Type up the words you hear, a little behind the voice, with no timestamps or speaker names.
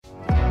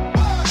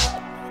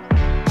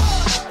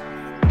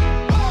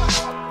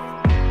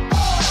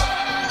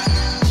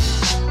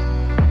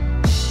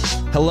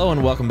Hello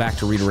and welcome back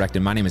to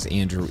Redirected. My name is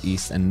Andrew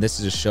East, and this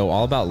is a show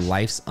all about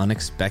life's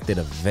unexpected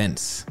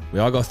events. We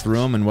all go through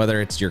them, and whether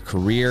it's your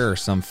career or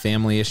some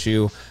family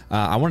issue,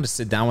 I wanted to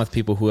sit down with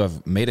people who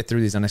have made it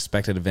through these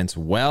unexpected events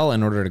well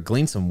in order to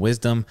glean some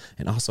wisdom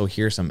and also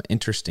hear some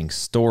interesting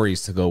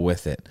stories to go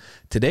with it.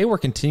 Today, we're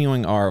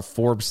continuing our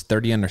Forbes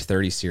 30 Under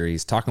 30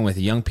 series, talking with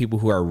young people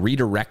who are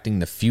redirecting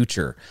the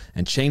future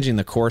and changing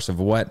the course of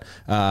what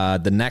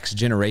the next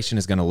generation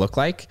is going to look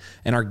like.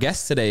 And our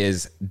guest today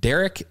is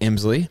Derek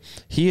Emsley.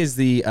 He is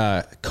the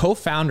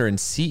co-founder and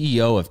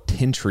CEO of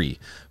Tintree,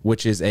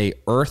 which is a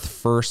Earth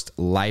First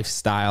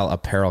lifestyle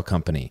apparel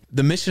company.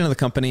 The mission of the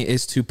company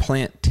is to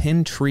plant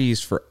 10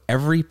 trees for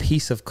every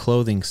piece of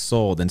clothing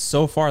sold. And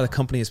so far, the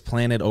company has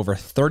planted over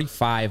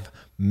 35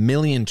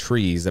 million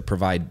trees that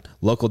provide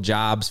local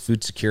jobs,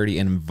 food security,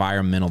 and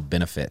environmental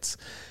benefits.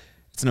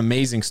 It's an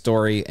amazing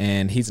story,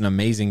 and he's an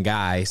amazing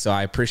guy, so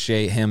I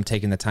appreciate him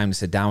taking the time to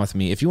sit down with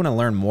me. If you want to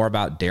learn more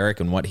about Derek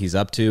and what he's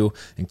up to,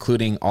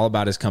 including all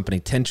about his company,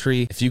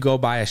 Tintree, if you go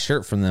buy a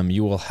shirt from them,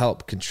 you will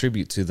help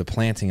contribute to the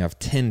planting of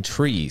 10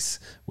 trees,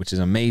 which is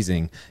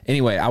amazing.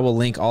 Anyway, I will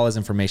link all his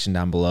information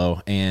down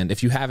below, and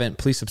if you haven't,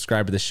 please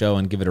subscribe to the show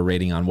and give it a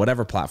rating on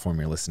whatever platform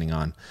you're listening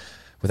on.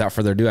 Without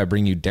further ado, I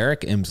bring you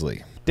Derek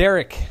Emsley.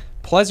 Derek,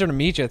 pleasure to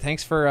meet you.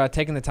 Thanks for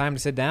taking the time to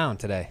sit down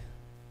today.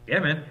 Yeah,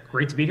 man.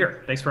 Great to be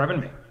here. Thanks for having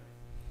me.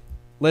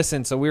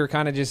 Listen, so we were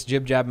kind of just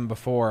jib-jabbing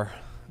before,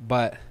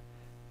 but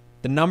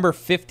the number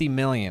 50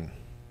 million,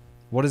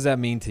 what does that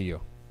mean to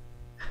you?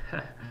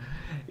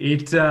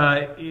 It's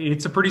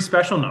a pretty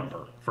special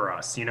number for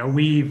us. You know,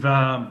 we've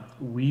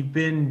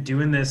been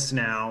doing this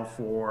now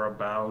for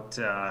about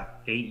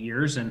 8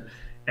 years, and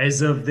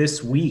as of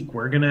this week,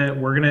 we're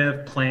gonna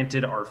have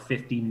planted our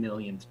 50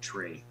 millionth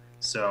tree.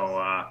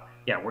 So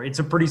it's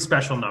a pretty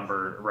special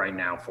number right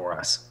now for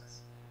us.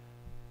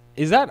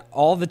 Is that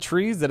all the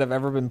trees that have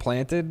ever been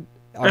planted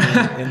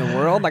in the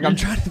world? Like, I'm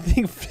trying to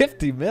think,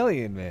 50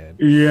 million, man.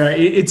 Yeah,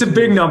 it's a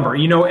big number,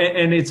 you know,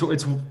 and it's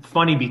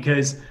funny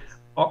because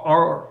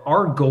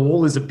our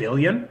goal is 1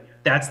 billion.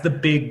 That's the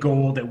big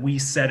goal that we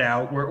set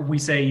out, where we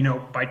say, you know,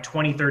 by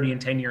 2030, in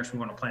 10 years, we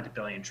want to plant 1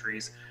 billion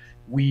trees.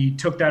 We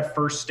took that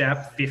first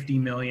step, 50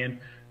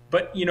 million.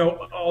 But, you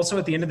know, also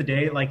at the end of the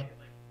day, like,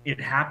 it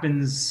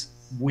happens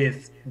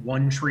with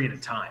one tree at a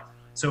time.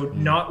 So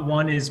not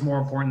one is more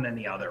important than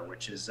the other,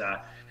 which is,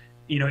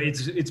 you know,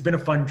 it's been a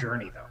fun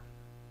journey, though.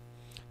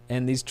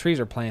 And these trees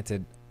are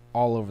planted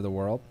all over the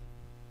world?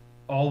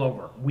 All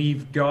over.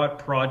 We've got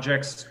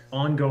projects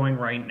ongoing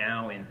right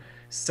now in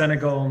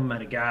Senegal,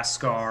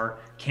 Madagascar,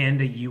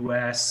 Canada,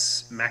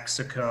 US,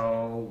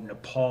 Mexico,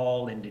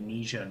 Nepal,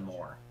 Indonesia, and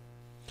more.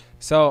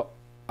 So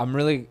I'm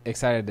really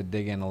excited to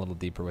dig in a little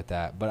deeper with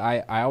that. But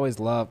I always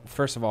love,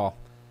 first of all,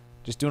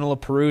 just doing a little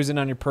perusing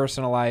on your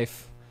personal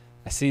life.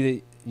 I see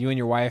that you and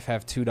your wife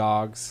have 2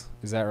 dogs.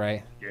 Is that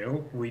right? Yeah,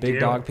 we do. Big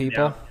dog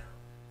people? Yeah.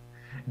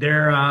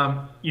 They're,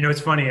 you know,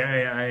 it's funny.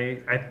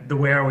 The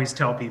way I always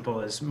tell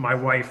people is my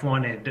wife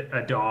wanted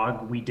a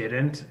dog. We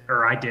didn't,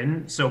 or I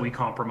didn't. So we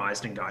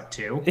compromised and got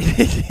 2.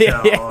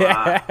 So,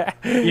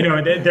 you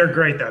know, they're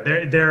great though.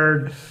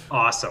 They're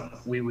awesome.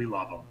 We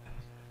love them.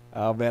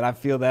 Oh man, I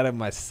feel that in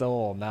my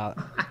soul now.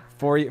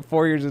 4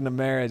 years into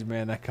marriage,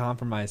 man, that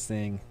compromise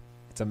thing,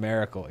 it's a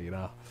miracle, you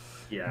know?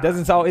 Yeah.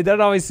 It doesn't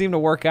always seem to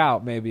work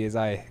out maybe as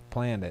I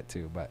planned it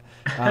to, but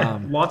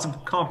lots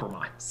of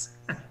compromise.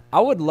 I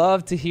would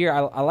love to hear,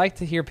 I like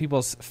to hear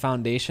people's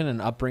foundation and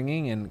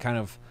upbringing and kind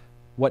of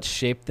what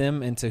shaped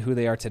them into who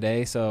they are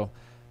today. So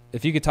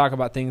if you could talk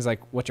about things like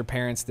what your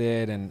parents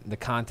did and the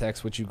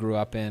context which you grew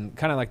up in,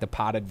 kind of like the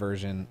potted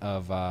version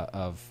of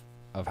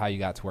how you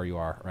got to where you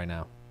are right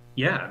now.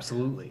 Yeah,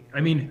 absolutely.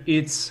 I mean,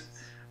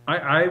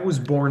 I was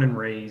born and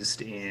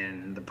raised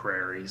in the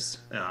prairies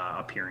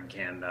up here in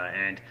Canada,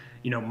 and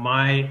you know,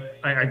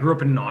 I grew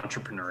up in an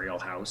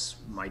entrepreneurial house.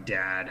 My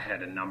dad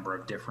had a number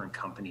of different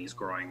companies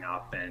growing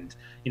up, and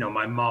you know,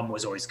 my mom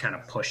was always kind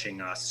of pushing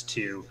us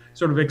to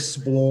sort of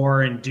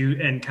explore and do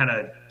and kind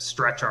of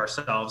stretch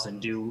ourselves and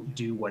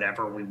do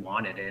whatever we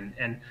wanted,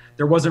 and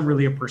there wasn't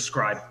really a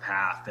prescribed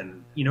path.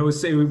 And you know,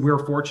 we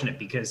were fortunate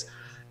because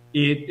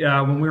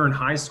when we were in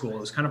high school, it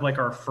was kind of like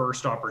our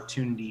first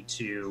opportunity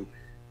to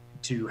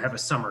have a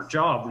summer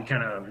job. We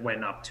kind of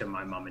went up to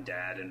my mom and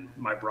dad, and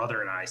my brother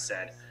and I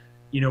said,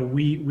 you know,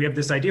 we have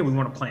this idea. We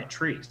want to plant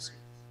trees.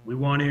 We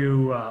want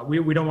to,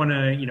 we don't want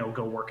to, you know,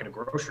 go work in a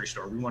grocery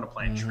store. We want to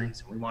plant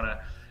trees. We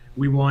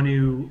want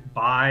to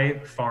buy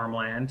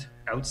farmland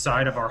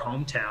outside of our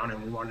hometown,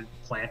 and we want to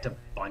plant a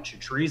bunch of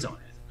trees on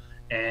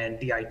it. And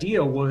the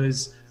idea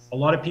was, a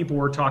lot of people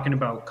were talking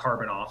about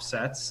carbon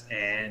offsets,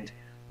 and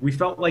we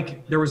felt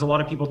like there was a lot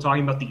of people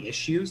talking about the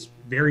issues.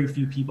 Very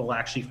few people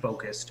actually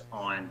focused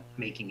on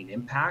making an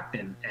impact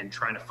and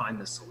trying to find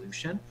the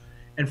solution.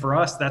 And for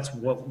us, that's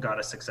what got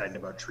us excited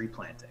about tree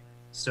planting.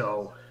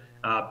 So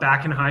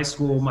back in high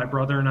school, my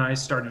brother and I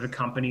started a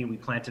company. We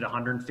planted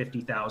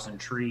 150,000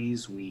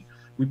 trees. We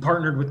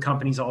partnered with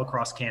companies all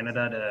across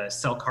Canada to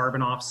sell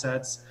carbon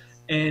offsets.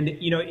 And,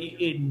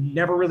 it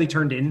never really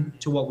turned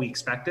into what we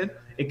expected.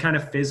 It kind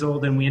of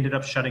fizzled and we ended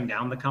up shutting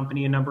down the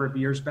company a number of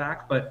years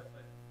back, but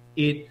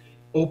it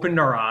opened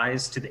our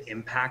eyes to the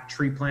impact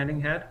tree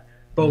planting had,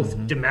 both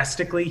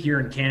domestically here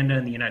in Canada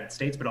and the United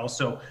States, but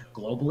also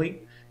globally,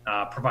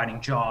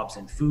 providing jobs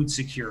and food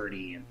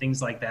security and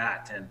things like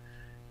that.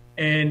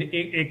 And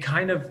it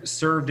kind of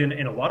served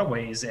in a lot of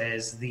ways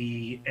as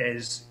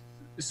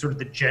sort of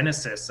the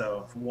genesis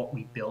of what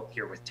we built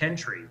here with 10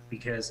 Tree,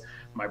 because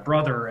my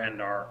brother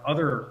and our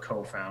other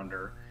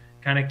co-founder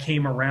kind of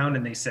came around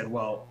and they said,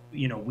 well,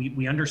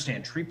 we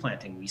understand tree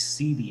planting. We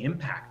see the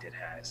impact it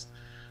has,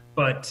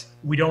 but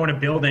we don't want to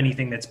build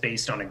anything that's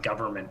based on a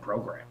government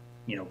program,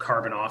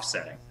 carbon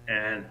offsetting.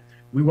 And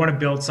we want to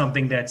build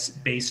something that's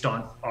based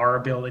on our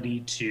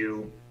ability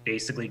to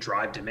basically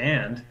drive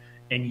demand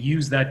and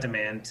use that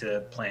demand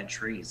to plant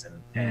trees.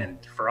 And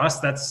for us,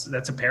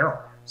 that's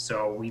apparel.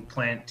 So we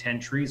plant 10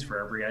 trees for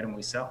every item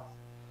we sell.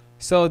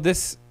 So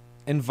this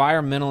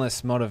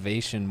environmentalist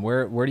motivation,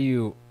 where do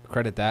you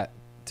credit that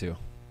to?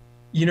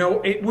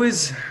 It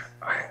was,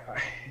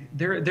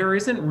 there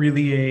isn't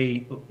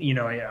really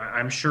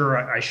I'm sure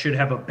I should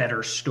have a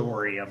better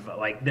story of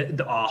like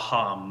the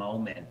aha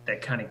moment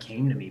that kind of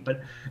came to me.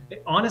 But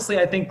honestly,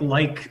 I think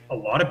like a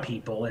lot of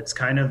people, it's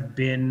kind of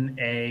been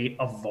a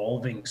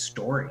evolving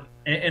story.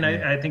 And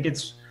I think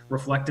it's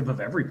reflective of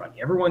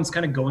everybody. Everyone's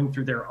kind of going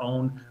through their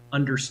own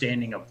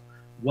understanding of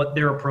what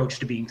their approach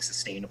to being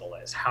sustainable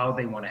is, how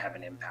they want to have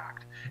an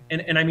impact.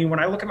 And I mean, when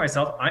I look at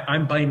myself,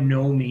 I'm by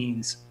no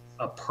means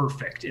a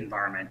perfect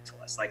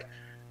environmentalist. Like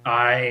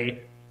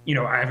I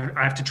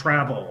have to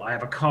travel. I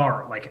have a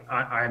car. Like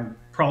I'm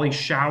probably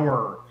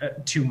shower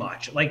too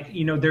much. Like,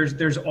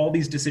 there's all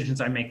these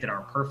decisions I make that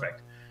aren't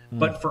perfect.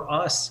 But for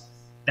us,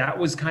 that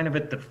was kind of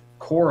at the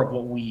core of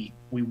what we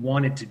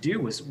wanted to do.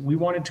 Was we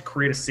wanted to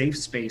create a safe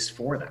space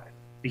for that,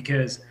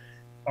 because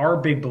our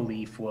big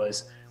belief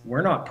was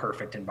we're not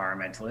perfect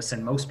environmentalists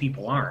and most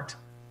people aren't.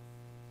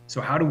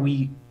 So how do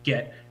we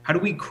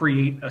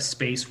create a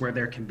space where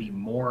there can be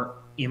more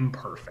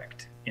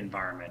imperfect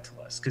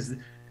environmentalists? Because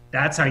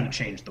that's how you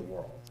change the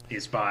world,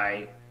 is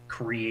by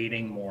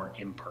creating more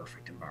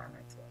imperfect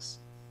environmentalists.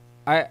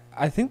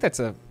 I think that's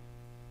a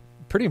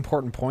pretty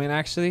important point,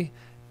 actually.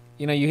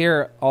 You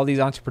hear all these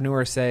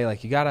entrepreneurs say,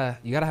 like, you gotta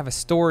have a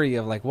story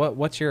of like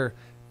what's your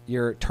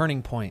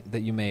turning point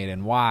that you made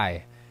and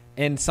why.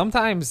 And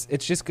sometimes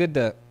it's just good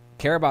to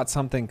care about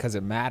something because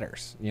it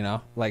matters,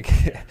 like.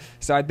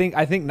 So I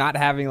think not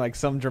having like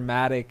some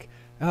dramatic,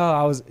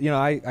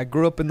 I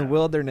grew up in the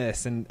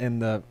wilderness and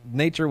the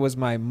nature was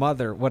my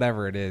mother,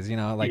 whatever it is,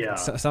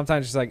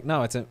 sometimes it's like,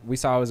 no, we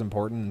saw it was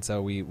important. And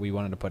so we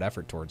wanted to put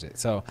effort towards it.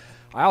 So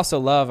I also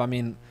love,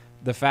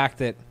 the fact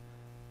that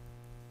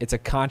it's a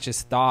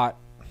conscious thought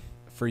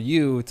for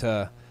you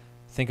to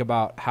think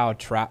about how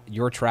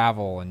your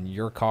travel and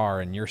your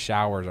car and your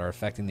showers are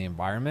affecting the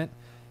environment.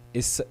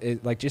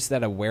 Like just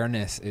that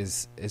awareness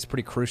is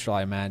pretty crucial,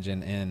 I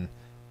imagine, in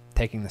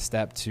taking the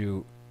step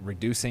to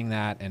reducing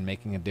that and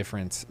making a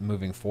difference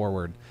moving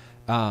forward.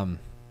 But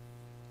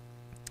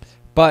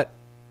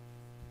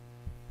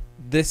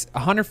this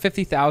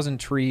 150,000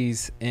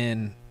 trees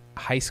in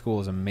high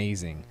school is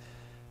amazing.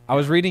 I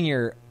was reading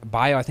your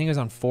bio, I think it was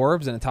on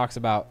Forbes, and it talks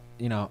about,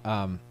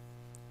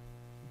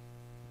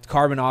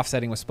 carbon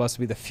offsetting was supposed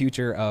to be the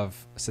future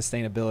of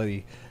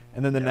sustainability.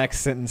 And then the next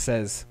sentence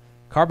says,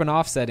 carbon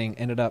offsetting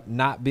ended up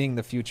not being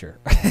the future.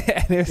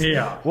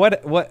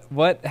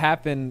 What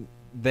happened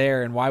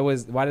there, and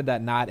why did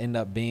that not end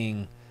up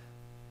being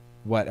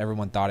what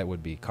everyone thought it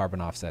would be,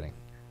 carbon offsetting?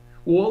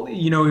 Well,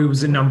 it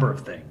was a number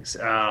of things.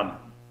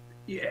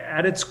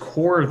 At its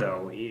core,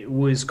 though,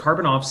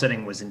 carbon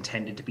offsetting was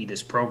intended to be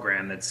this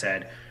program that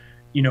said,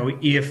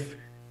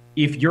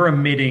 if you're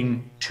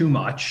emitting too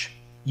much,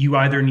 you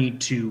either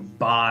need to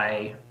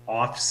buy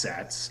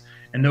offsets,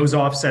 and those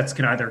offsets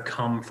can either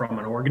come from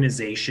an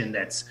organization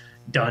that's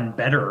done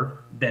better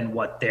than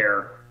what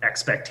their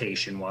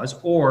expectation was,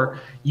 or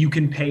you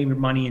can pay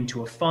money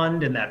into a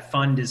fund, and that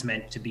fund is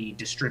meant to be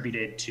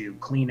distributed to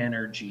clean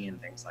energy and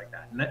things like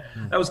that. And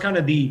that was kind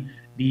of the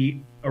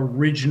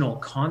original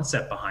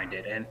concept behind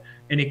it. And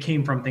it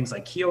came from things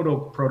like Kyoto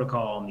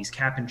Protocol and these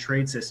cap and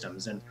trade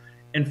systems.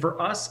 And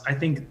for us, I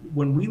think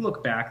when we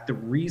look back, the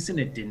reason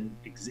it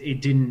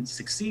didn't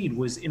succeed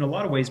was in a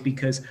lot of ways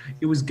because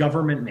it was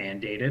government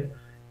mandated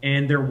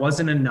and there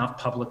wasn't enough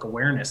public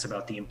awareness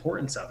about the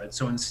importance of it.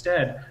 So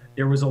instead,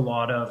 there was a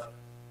lot of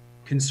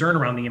concern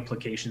around the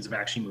implications of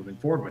actually moving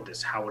forward with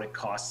this. How would it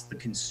cost the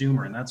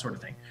consumer and that sort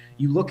of thing?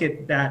 You look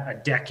at that a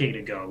decade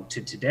ago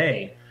to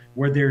today,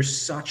 where there's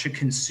such a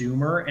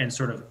consumer and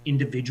sort of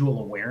individual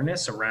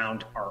awareness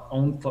around our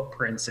own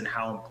footprints and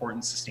how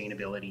important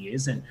sustainability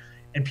is, and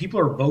people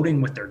are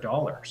voting with their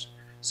dollars.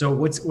 So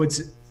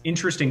what's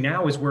interesting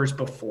now is, whereas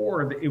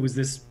before it was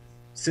this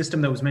system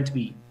that was meant to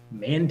be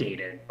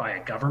mandated by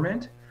a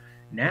government,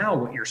 now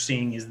what you're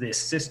seeing is this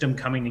system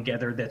coming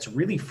together that's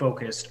really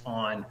focused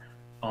on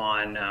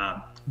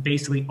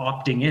basically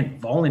opting in,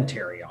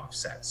 voluntary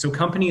offset. So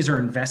companies are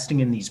investing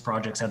in these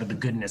projects out of the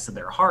goodness of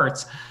their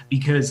hearts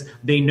because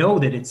they know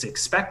that it's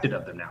expected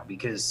of them now,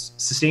 because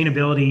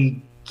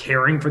sustainability,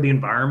 caring for the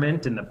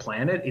environment and the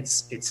planet,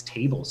 it's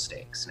table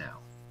stakes now.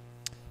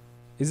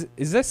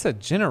 Is this a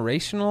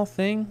generational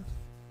thing?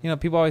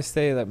 People always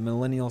say that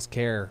millennials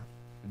care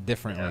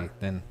differently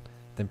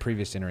than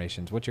previous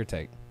generations. What's your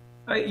take?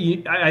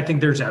 I think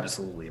there's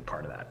absolutely a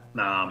part of that.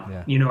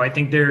 I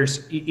think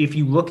if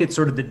you look at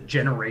sort of the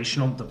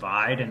generational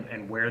divide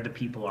and where the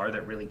people are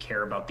that really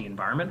care about the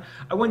environment,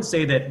 I wouldn't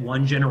say that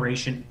one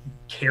generation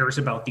cares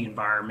about the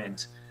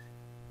environment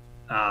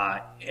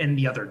and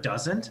the other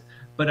doesn't.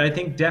 But I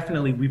think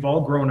definitely we've all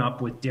grown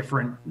up with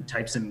different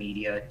types of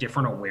media,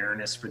 different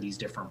awareness for these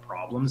different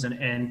problems.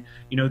 And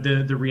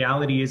the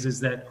reality is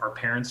that our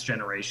parents'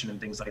 generation and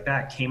things like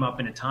that came up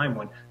in a time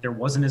when there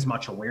wasn't as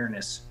much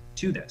awareness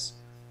to this.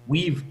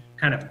 We've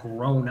kind of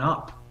grown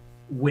up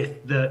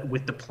with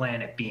the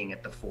planet being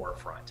at the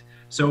forefront.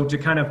 So to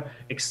kind of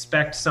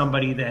expect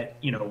somebody that,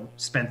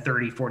 spent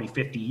 30, 40,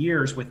 50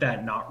 years with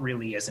that not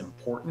really as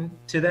important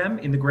to them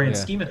in the grand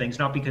scheme of things,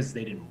 not because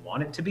they didn't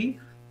want it to be,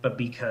 but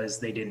because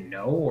they didn't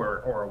know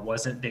or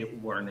they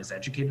weren't as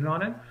educated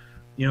on it.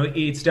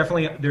 It's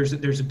definitely,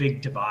 there's a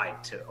big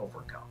divide to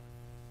overcome.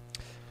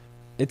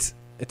 It's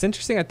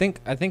interesting. I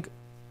think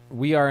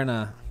we are in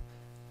a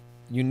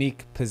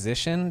unique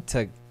position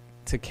to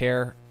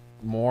care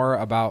more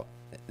about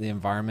the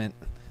environment.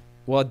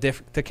 Well,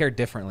 to care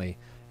differently,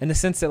 in the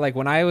sense that, like,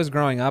 when I was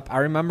growing up, I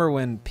remember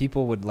when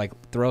people would like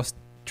throw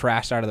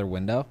trash out of their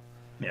window.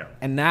 Yeah.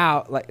 And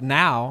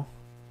now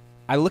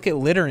I look at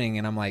littering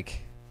and I'm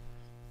like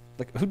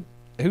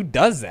who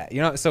does that?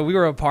 So we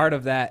were a part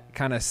of that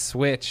kind of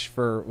switch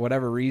for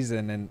whatever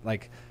reason. And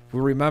like, we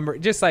remember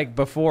just like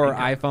before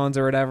iPhones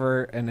or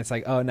whatever. And it's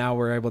like, oh, now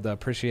we're able to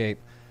appreciate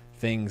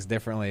things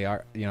differently.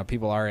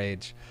 People our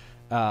age.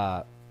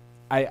 I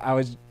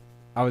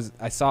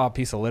saw a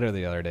piece of litter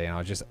the other day and I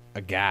was just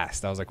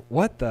aghast. I was like,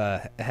 what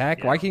the heck?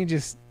 Yeah. Why can't you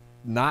just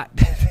not?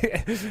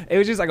 It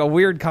was just like a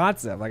weird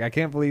concept. Like, I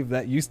can't believe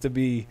that used to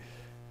be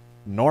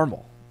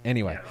normal.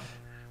 Anyway. Yeah.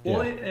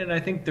 Well, and I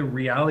think the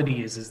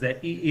reality is that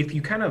if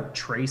you kind of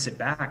trace it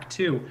back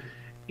too,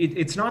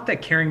 it's not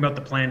that caring about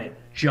the planet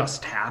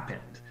just happened,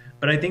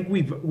 but I think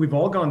we've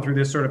all gone through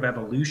this sort of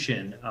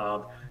evolution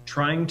of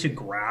trying to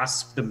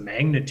grasp the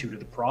magnitude of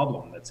the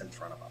problem that's in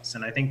front of us.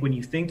 And I think when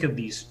you think of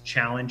these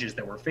challenges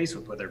that we're faced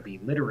with, whether it be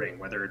littering,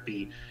 whether it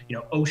be,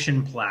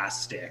 ocean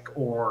plastic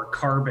or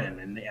carbon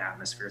in the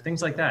atmosphere,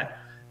 things like that,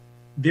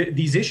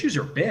 these issues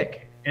are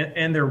big.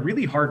 And they're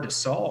really hard to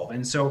solve.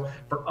 And so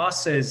for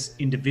us as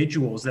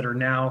individuals that are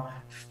now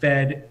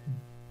fed,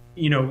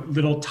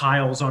 little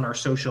tiles on our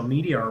social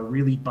media or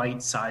really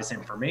bite-sized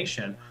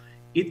information,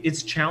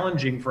 it's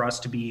challenging for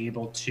us to be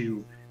able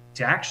to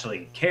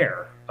actually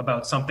care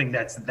about something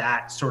that's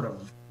that sort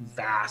of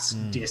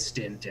vast,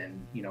 distant,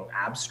 and,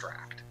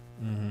 abstract.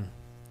 Mm-hmm.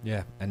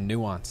 Yeah, and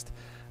nuanced.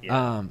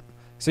 Yeah.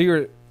 So you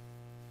were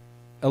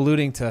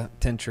alluding to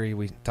Tintri.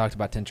 We talked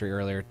about Tintri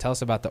earlier. Tell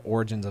us about the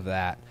origins of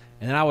that.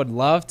 And then I would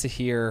love to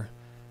hear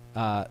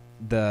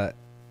the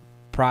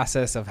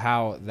process of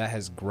how that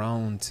has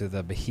grown to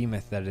the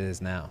behemoth that it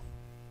is now.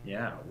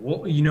 Yeah.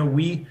 Well,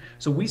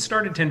 we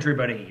started Tintri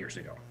about 8 years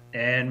ago.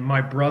 And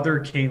my brother,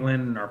 Caitlin,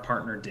 and our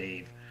partner,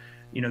 Dave,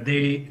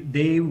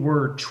 they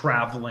were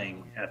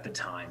traveling at the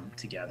time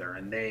together.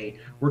 And they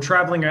were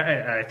traveling,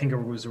 I think it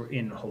was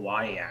in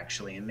Hawaii,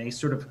 actually. And they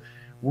sort of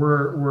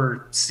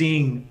were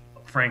seeing,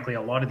 frankly,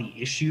 a lot of the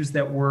issues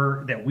that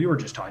we were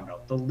just talking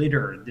about, the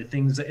litter, the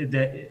things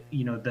that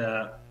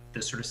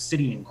the sort of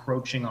city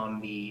encroaching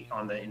on the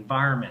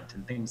environment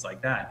and things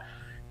like that.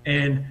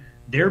 And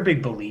their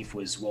big belief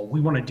was, well, we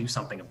want to do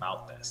something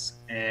about this.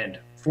 And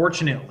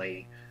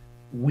fortunately,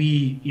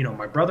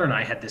 my brother and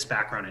I had this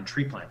background in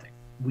tree planting.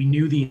 We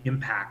knew the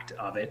impact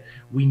of it.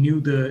 We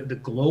knew the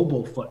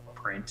global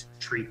footprint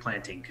tree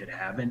planting could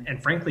have,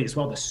 and frankly, as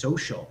well, the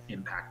social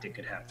impact it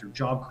could have through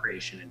job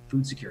creation and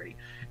food security.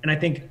 And I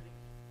think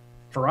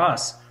for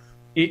us,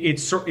 it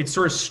sort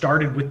of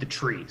started with the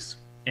trees.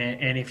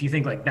 And if you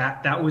think like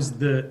that was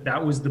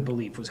the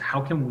belief, was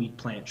how can we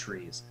plant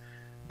trees?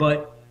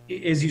 But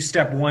as you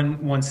step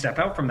one step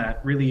out from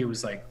that, really it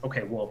was like,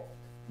 okay, well,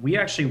 we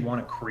actually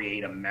want to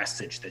create a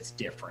message that's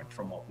different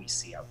from what we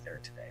see out there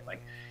today.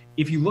 Like,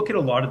 if you look at a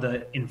lot of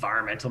the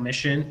environmental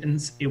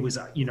missions, it was,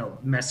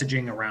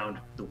 messaging around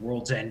the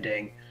world's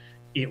ending.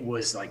 It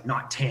was like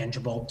not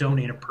tangible,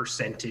 donate a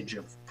percentage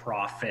of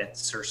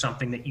profits or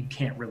something that you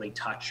can't really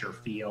touch or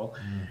feel.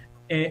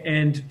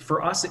 And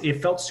for us,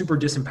 it felt super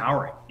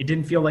disempowering. It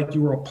didn't feel like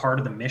you were a part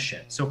of the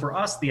mission. So for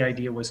us, the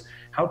idea was,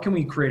 how can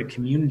we create a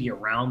community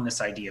around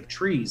this idea of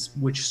trees,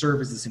 which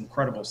serve as this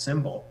incredible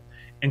symbol,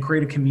 and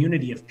create a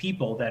community of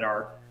people that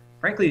are,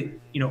 frankly,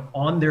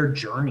 on their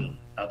journey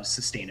of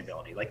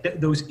sustainability, like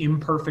those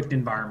imperfect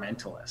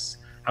environmentalists.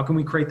 How can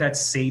we create that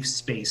safe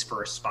space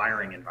for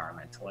aspiring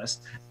environmentalists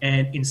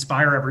and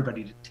inspire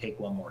everybody to take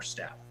one more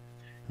step?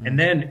 And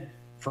then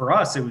for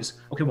us, it was,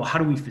 okay, well, how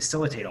do we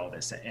facilitate all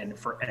this? And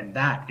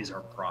that is our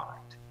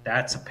product.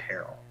 That's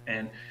apparel.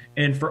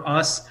 And for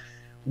us,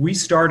 we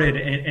started,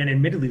 and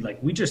admittedly,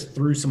 like, we just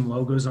threw some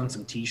logos on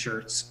some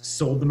t-shirts,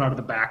 sold them out of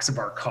the backs of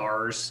our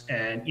cars.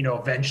 And,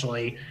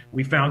 eventually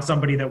we found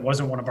somebody that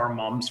wasn't one of our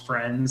mom's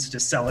friends to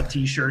sell a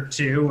t-shirt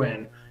to,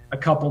 and a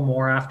couple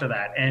more after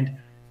that. And,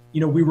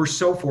 we were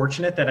so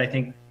fortunate that I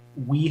think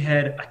we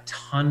had a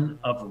ton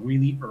of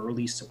really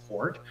early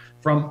support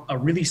from a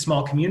really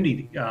small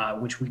community,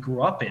 which we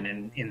grew up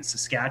in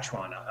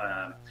Saskatchewan.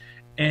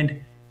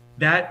 And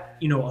that,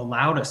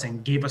 allowed us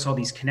and gave us all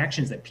these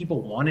connections that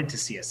people wanted to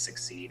see us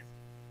succeed,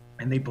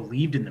 and they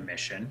believed in the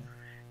mission,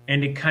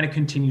 and it kind of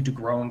continued to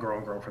grow and grow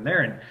and grow from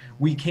there. And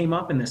we came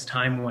up in this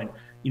time when,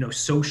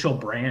 social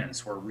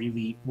brands were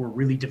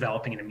really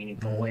developing in a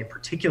meaningful way,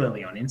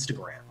 particularly on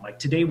Instagram. Like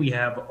today we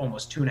have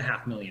almost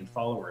 2.5 million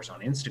followers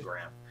on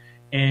Instagram.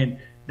 And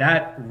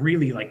that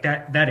really, like,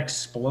 that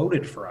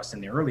exploded for us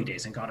in the early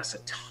days and got us a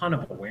ton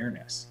of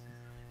awareness.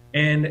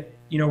 And,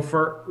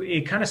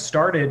 it kind of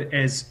started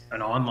as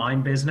an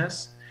online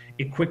business.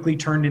 It quickly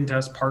turned into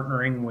us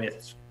partnering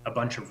with a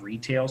bunch of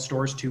retail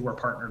stores too. We're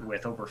partnered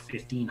with over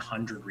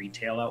 1,500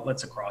 retail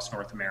outlets across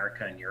North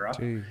America and Europe.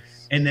 Jeez.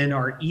 And then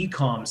our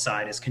e-com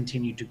side has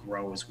continued to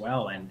grow as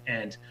well.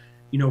 And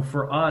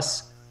for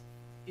us,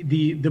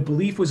 the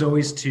belief was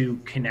always to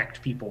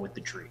connect people with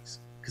the trees.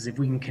 Because if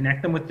we can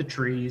connect them with the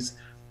trees,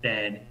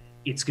 then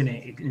it's going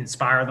to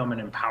inspire them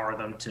and empower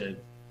them to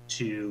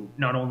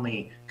not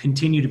only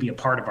continue to be a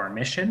part of our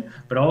mission,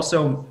 but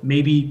also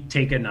maybe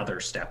take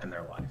another step in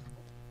their life.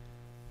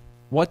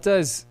 What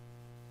does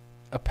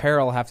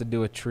apparel have to do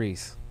with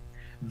trees?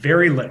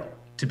 Very little,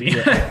 to be.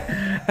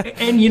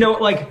 And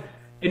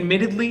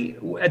admittedly,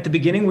 at the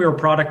beginning we were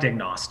product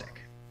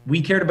agnostic.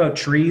 We cared about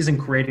trees and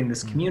creating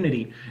this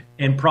community,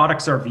 and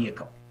products are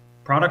vehicle.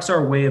 Products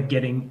are a way of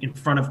getting in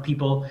front of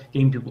people,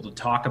 getting people to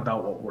talk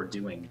about what we're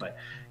doing. But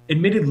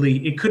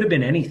admittedly, it could have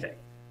been anything.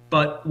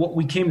 But what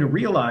we came to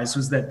realize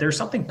was that there's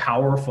something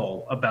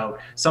powerful about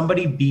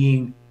somebody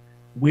being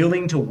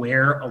willing to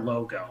wear a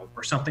logo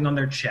or something on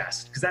their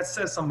chest, because that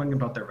says something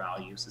about their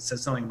values. It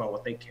says something about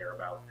what they care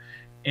about.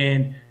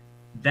 And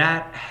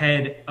that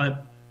had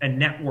a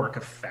network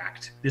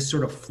effect, this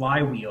sort of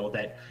flywheel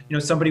that,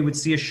 somebody would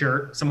see a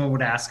shirt, someone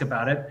would ask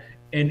about it.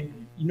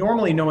 And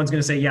normally no one's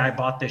going to say, yeah, I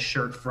bought this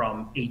shirt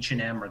from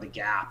H&M or The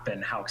Gap,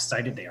 and how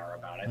excited they are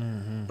about it.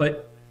 Mm-hmm.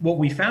 But what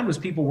we found was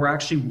people were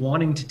actually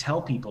wanting to tell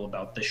people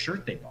about the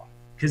shirt they bought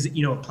because,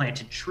 it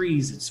planted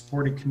trees, it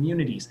supported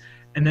communities.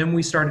 And then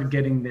we started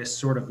getting this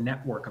sort of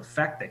network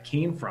effect that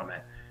came from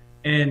it.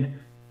 And,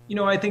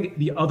 I think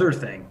the other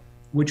thing,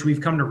 which we've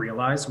come to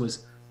realize,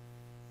 was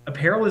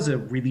apparel is a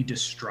really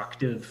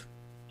destructive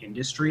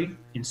industry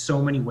in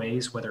so many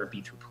ways, whether it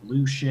be through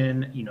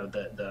pollution,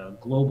 the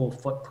global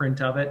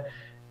footprint of it.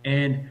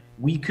 And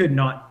we could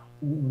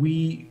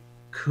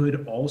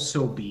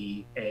also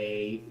be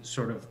a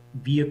sort of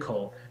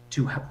vehicle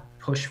to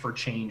push for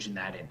change in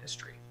that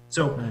industry.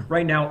 So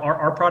right now,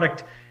 our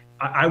product,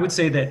 I would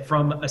say that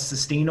from a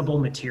sustainable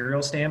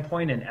material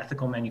standpoint and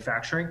ethical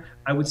manufacturing,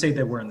 I would say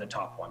that we're in the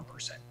top 1%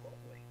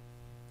 globally.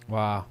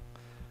 Wow.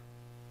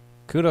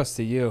 Kudos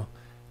to you.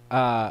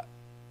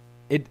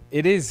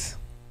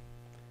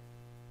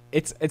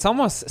 It's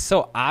almost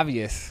so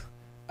obvious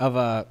of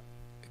a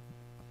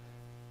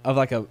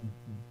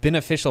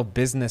beneficial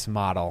business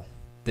model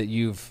that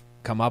you've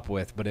come up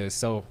with, but it was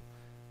so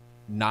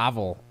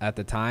novel at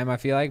the time, I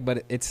feel like.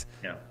 But it's,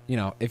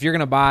 if you're going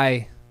to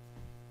buy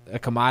a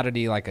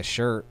commodity like a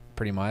shirt,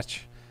 pretty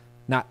much,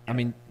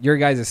 your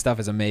guys' stuff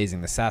is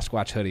amazing. The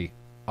Sasquatch hoodie,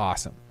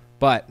 awesome.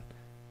 But,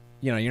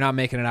 you're not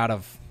making it out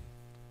of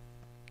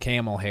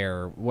camel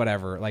hair or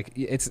whatever. Like,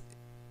 it's,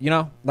 it's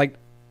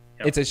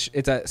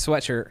a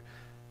sweatshirt,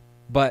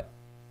 but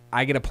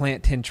I get to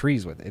plant 10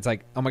 trees with it. It's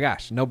like, oh my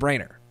gosh, no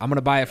brainer. I'm going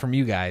to buy it from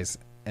you guys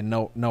and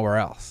nowhere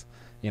else,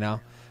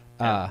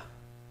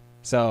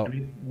 So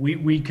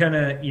we kind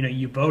of,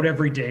 you vote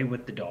every day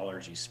with the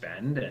dollars you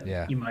spend,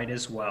 and you might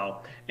as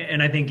well.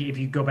 And I think if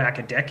you go back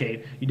a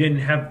decade, you didn't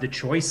have the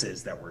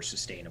choices that were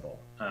sustainable.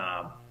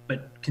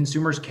 But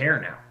consumers care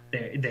now.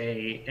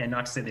 They and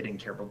not to say they didn't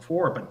care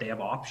before, but they have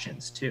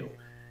options too.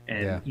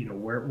 And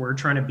we're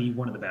trying to be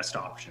one of the best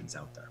options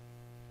out there.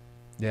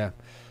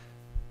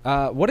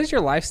 Yeah. What is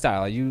your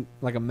lifestyle? Are you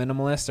like a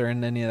minimalist or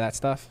in any of that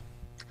stuff?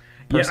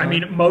 Personally?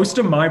 Yeah, I mean, most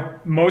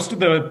of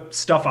the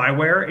stuff I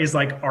wear is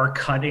like our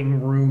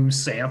cutting room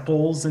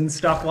samples and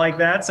stuff like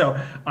that.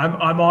 So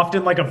I'm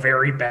often like a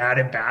very bad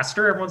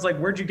ambassador. Everyone's like,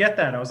 "Where'd you get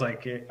that?" And I was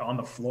like, "On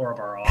the floor of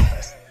our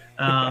office."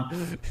 I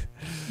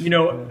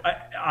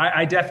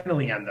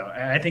definitely am though.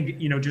 I think,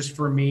 just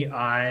for me,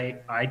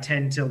 I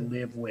tend to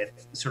live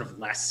with sort of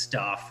less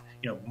stuff,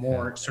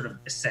 more sort of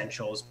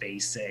essentials,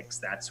 basics,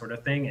 that sort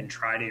of thing, and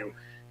try to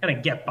kind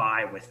of get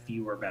by with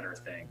fewer, better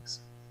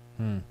things.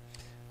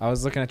 I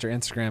was looking at your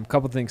Instagram. A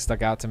couple things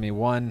stuck out to me.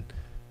 One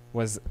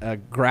was a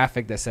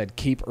graphic that said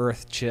 "Keep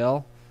Earth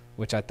Chill,"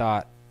 which I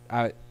thought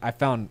I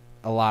found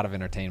a lot of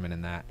entertainment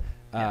in that.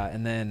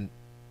 And then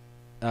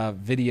a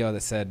video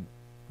that said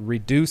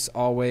 "Reduce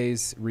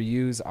always,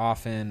 reuse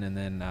often, and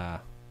then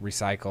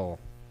recycle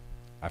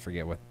I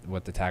forget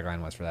what the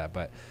tagline was for that.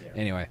 But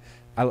anyway,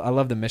 I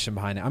love the mission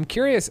behind it. I'm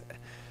curious,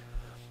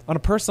 on a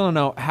personal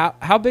note,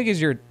 how big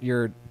is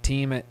your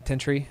team at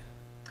Tentree?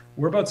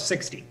 We're about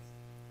 60.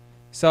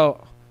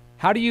 So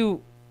how do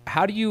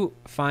you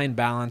find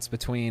balance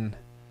between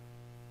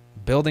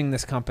building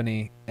this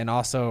company and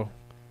also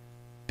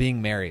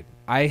being married?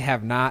 I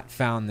have not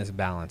found this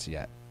balance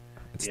yet.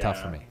 It's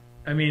tough for me.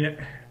 I mean,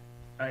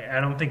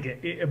 I don't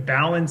think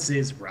balance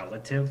is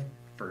relative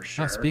for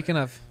sure. Oh, speaking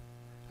of,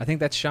 I think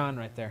that's Sean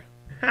right there.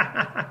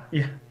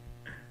 Yeah.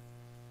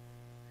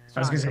 Sean, I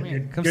was going to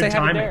say, come say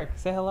hi to Derek.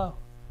 Say hello.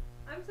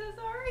 I'm so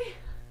sorry.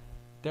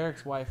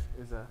 Derek's wife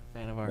is a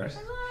fan of ours.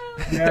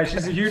 Hello. Yeah,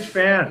 she's a huge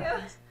fan.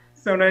 Yeah.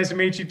 So nice to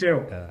meet you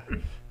too.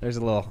 There's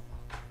a little.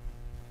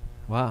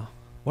 Wow,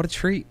 what a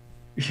treat.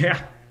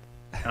 Yeah.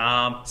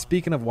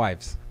 Speaking of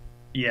wives.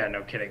 Yeah,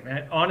 no kidding,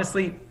 man.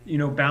 Honestly,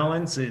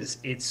 balance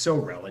it's so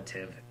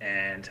relative,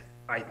 and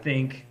I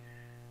think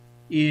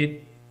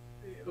we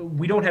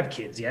don't have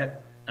kids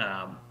yet.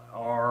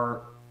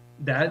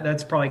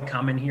 That's probably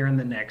coming here in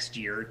the next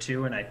year or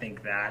two, and I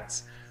think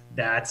that's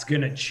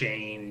gonna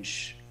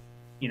change,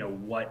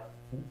 what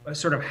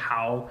sort of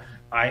how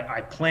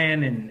I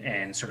plan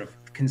and sort of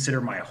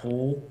consider my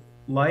whole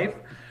life.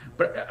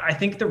 But I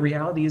think the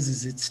reality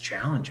is it's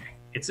challenging.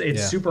 It's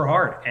super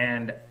hard,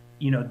 and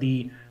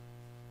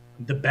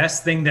the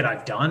best thing that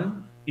I've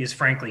done is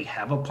frankly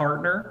have a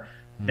partner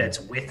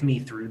that's with me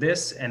through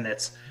this, and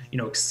that's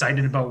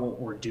excited about what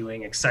we're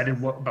doing,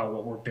 about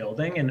what we're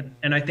building,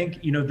 and I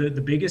think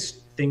the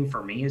biggest thing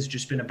for me has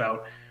just been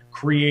about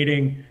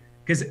creating,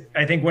 because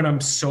I think when I'm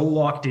so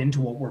locked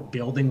into what we're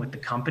building with the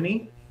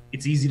company,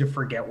 it's easy to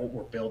forget what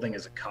we're building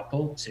as a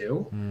couple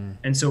too.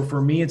 And so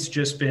for me, it's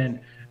just been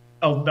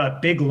a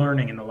big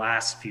learning in the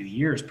last few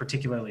years,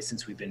 particularly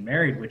since we've been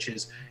married, which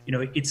is,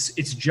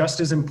 it's just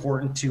as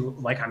important to,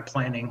 like, I'm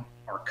planning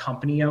our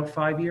company out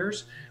 5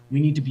 years. We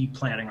need to be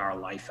planning our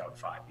life out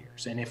 5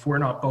 years. And if we're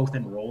not both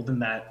enrolled in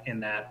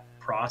that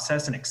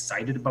process and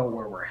excited about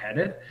where we're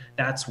headed,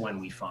 that's when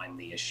we find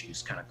the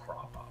issues kind of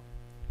crop up.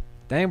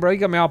 Dang, bro, you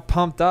got me all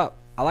pumped up.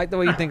 I like the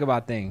way you think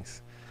about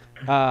things.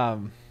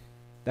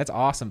 That's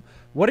awesome.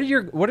 What are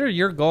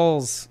your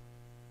goals?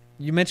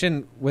 You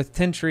mentioned with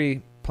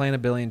Tentree, plant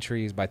 1 billion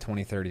trees by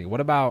 2030. What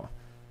about,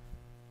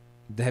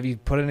 have you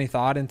put any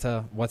thought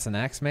into what's the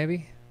next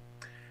maybe?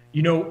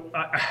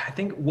 I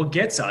think what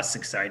gets us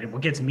excited,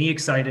 what gets me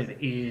excited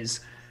is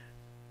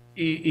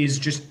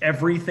just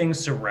everything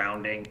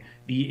surrounding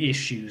the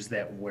issues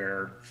that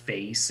we're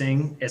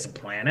facing as a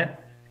planet.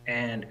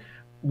 And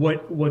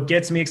what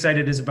gets me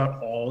excited is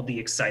about all the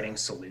exciting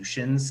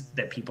solutions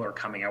that people are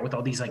coming out with,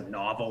 all these like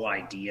novel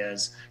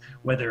ideas,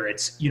 whether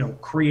it's,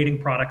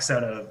 creating products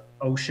out of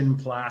ocean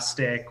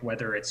plastic,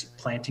 whether it's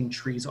planting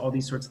trees, all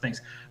these sorts of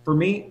things. For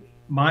me,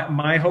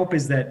 my hope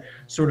is that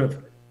sort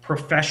of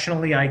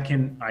professionally I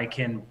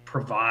can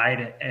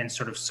provide and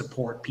sort of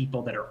support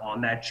people that are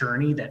on that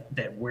journey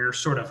that we're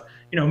sort of,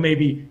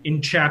 maybe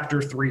in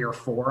chapter 3 or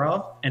 4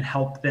 of, and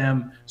help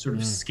them sort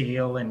of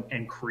scale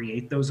and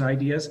create those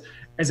ideas.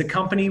 As a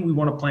company, we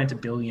want to plant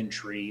 1 billion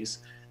trees.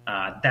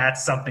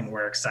 That's something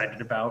we're excited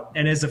about.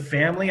 And as a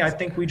family, I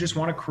think we just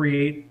want to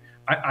create,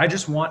 I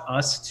just want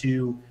us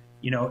to,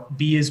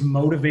 be as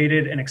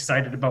motivated and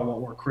excited about what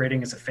we're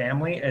creating as a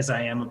family as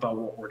I am about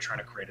what we're trying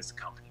to create as a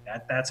company.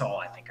 That's all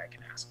I think I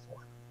can ask for.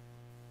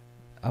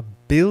 1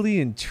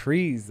 billion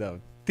trees, though.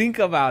 Think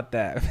about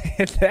that,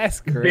 man. That's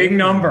great. Big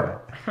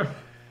number.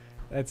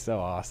 That's so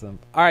awesome.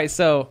 All right,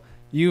 so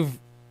you've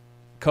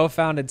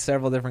co-founded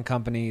several different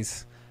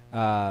companies,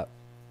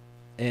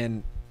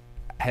 and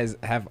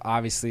have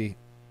obviously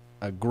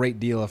a great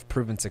deal of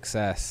proven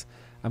success.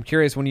 I'm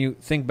curious, when you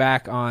think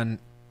back on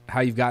how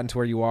you've gotten to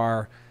where you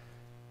are,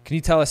 can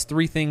you tell us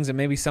 3 things that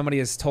maybe somebody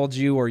has told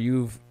you or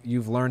you've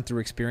learned through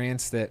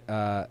experience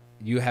that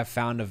you have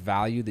found of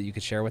value that you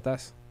could share with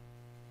us?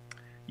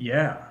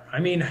 Yeah, I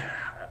mean,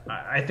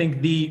 I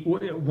think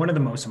one of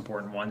the most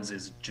important ones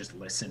is just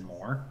listen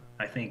more.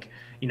 I think,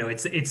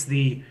 it's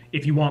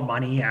if you want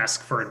money,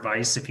 ask for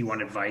advice. If you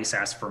want advice,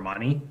 ask for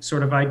money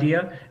sort of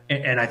idea.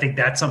 And I think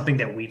that's something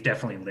that we've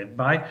definitely lived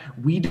by.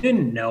 We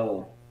didn't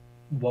know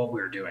what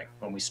we were doing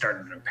when we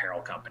started an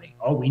apparel company.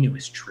 All we knew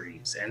was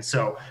trees. And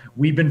so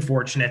we've been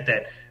fortunate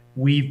that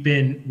we've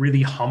been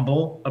really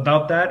humble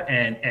about that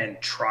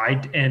and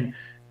tried and,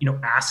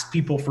 asked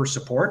people for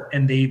support,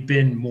 and they've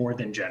been more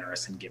than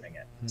generous in giving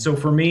it. So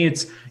for me,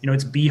 it's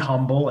be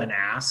humble and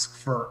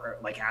ask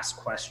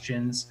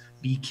questions,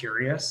 be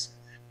curious.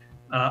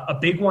 A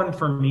big one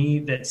for me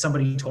that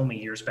somebody told me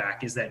years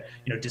back is that,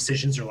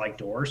 decisions are like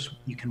doors.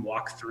 You can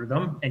walk through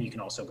them and you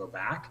can also go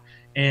back.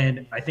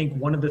 And I think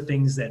one of the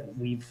things that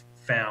we've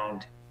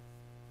found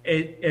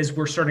as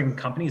we're starting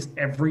companies,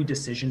 every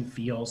decision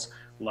feels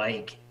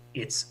like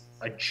it's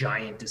a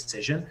giant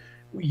decision.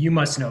 You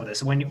must know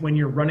this. When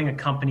you're running a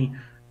company,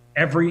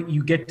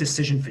 you get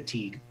decision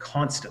fatigue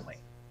constantly.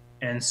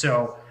 And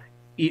so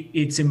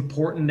it's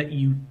important that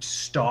you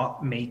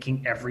stop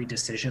making every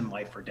decision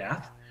life or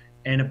death.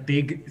 And a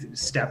big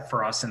step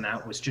for us in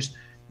that was just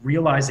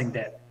realizing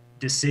that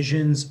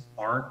decisions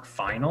aren't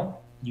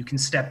final. You can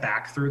step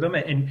back through them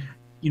and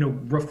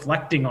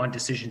reflecting on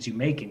decisions you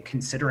make and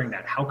considering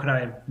that, how could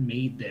I have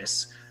made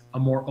this a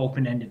more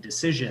open-ended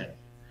decision?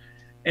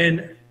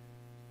 And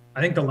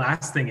I think the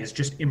last thing is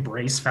just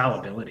embrace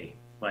fallibility.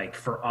 Like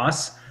for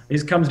us,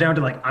 this comes down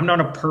to I'm not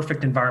a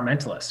perfect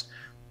environmentalist.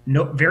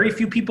 No, very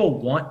few people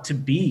want to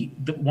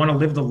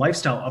live the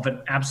lifestyle of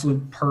an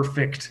absolute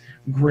perfect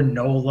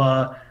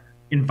granola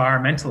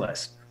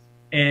environmentalist.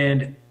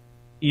 And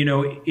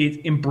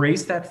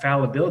embrace that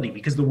fallibility,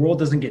 because the world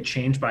doesn't get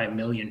changed by a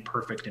million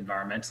perfect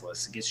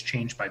environmentalists. It gets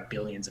changed by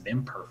billions of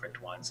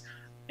imperfect ones.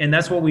 And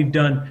that's what we've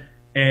done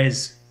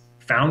as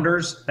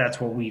founders. That's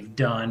what we've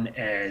done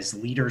as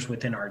leaders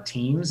within our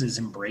teams, is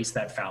embrace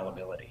that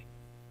fallibility.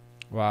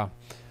 Wow.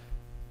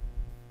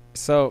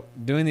 So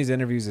doing these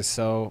interviews is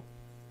so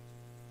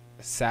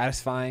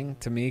satisfying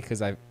to me,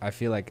 because I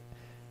feel like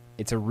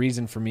it's a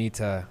reason for me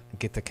to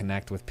get to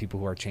connect with people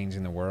who are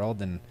changing the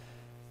world, and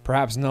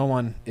perhaps no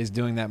one is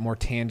doing that more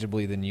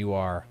tangibly than you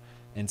are.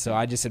 And so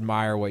I just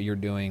admire what you're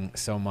doing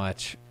so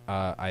much.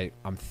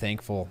 I'm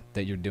thankful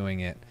that you're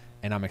doing it,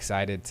 and I'm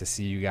excited to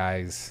see you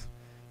guys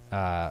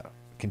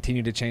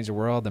continue to change the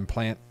world and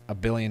plant 1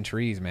 billion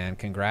trees, man.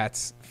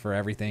 Congrats for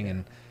everything,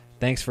 and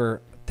thanks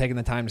for taking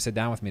the time to sit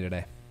down with me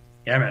today.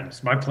 Yeah, man,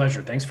 it's my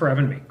pleasure. Thanks for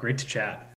having me. Great to chat.